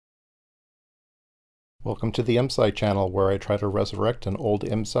Welcome to the IMSAI channel, where I try to resurrect an old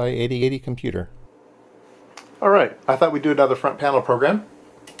IMSAI 8080 computer. Alright, I thought we'd do another front panel program,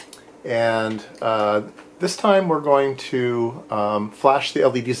 and this time we're going to flash the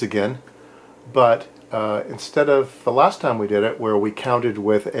LEDs again, but instead of the last time we did it, where we counted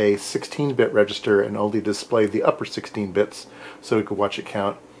with a 16-bit register and only displayed the upper 16 bits so we could watch it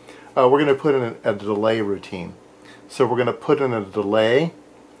count, we're going to put in a delay routine. So we're going to put in a delay,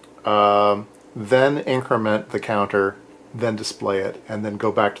 then increment the counter, then display it, and then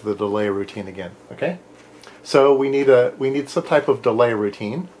go back to the delay routine again. Okay? So we need some type of delay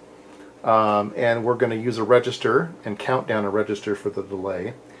routine, and we're going to use a register and count down a register for the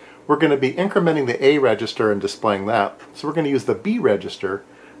delay. We're going to be incrementing the A register and displaying that. So we're going to use the B register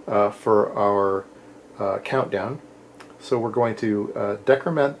for our countdown. So we're going to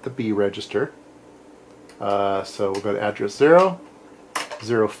decrement the B register. So we'll go to address 0,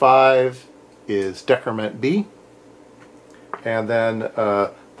 05 is decrement B, and then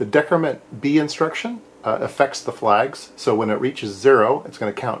the decrement B instruction affects the flags. So when it reaches 0, it's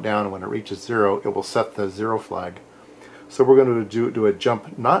going to count down, and when it reaches 0, it will set the 0 flag. So we're going to do a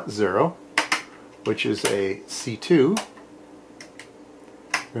jump not 0, which is a C2.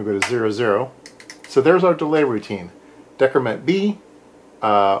 We're going to go to 0, 0. So there's our delay routine. Decrement B,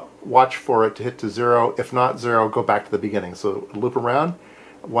 watch for it to hit to 0. If not 0, go back to the beginning. So loop around.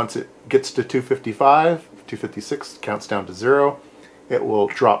 Once it gets to 255, 256 counts down to 0. It will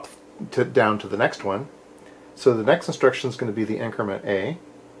drop down to the next one. So the next instruction is going to be the increment A.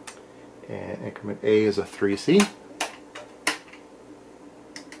 And increment A is a 3C.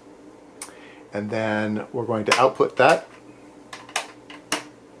 And then we're going to output that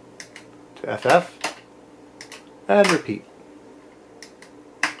to FF and repeat.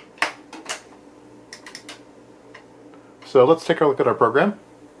 So let's take a look at our program.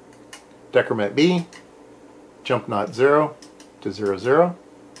 Decrement B, jump not 0 to 0, 0.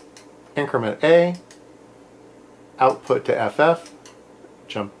 Increment A, output to FF,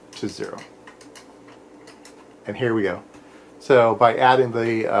 jump to 0. And here we go. So by adding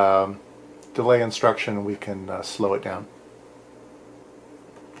the delay instruction, we can slow it down.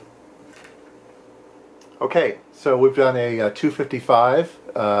 Okay, so we've done a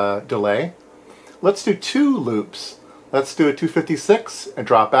 255 delay. Let's do 2 loops. Let's do a 256 and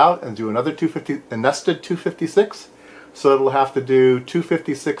drop out and do another 250, a nested 256. So it'll have to do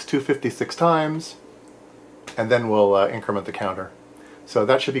 256, 256 times, and then we'll increment the counter. So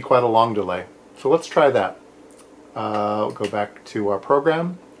that should be quite a long delay. So let's try that. We'll go back to our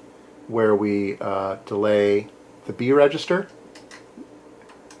program where we delay the B register,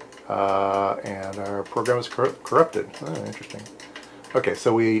 and our program is corrupted. Oh, interesting. Okay,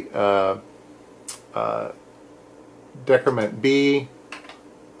 so we decrement B,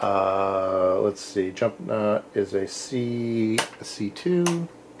 let's see, jump is a C2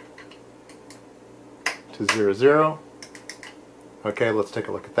 to 0, 0. Okay, let's take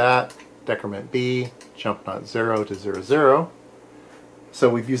a look at that. Decrement B, jump not 0 to 0, 0. So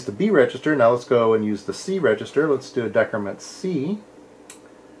we've used the B register. Now let's go and use the C register. Let's do a decrement C.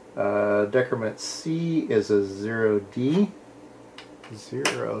 Decrement C is a 0D,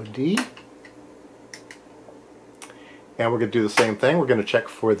 0D. And we're going to do the same thing. We're going to check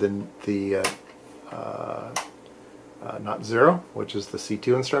for the not 0, which is the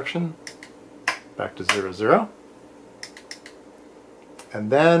C2 instruction. Back to 0, 0.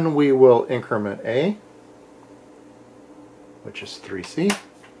 And then we will increment A, which is 3C.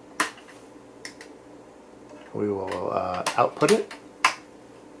 We will output it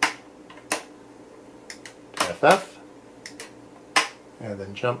to FF, and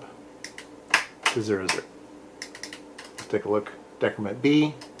then jump to 0, 0. Take a look. Decrement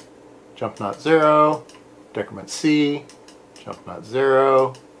B, jump not 0. Decrement C, jump not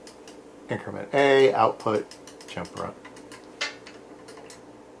 0. Increment A, output, jump run.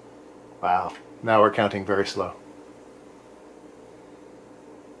 Wow, now we're counting very slow.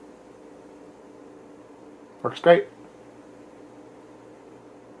 Works great.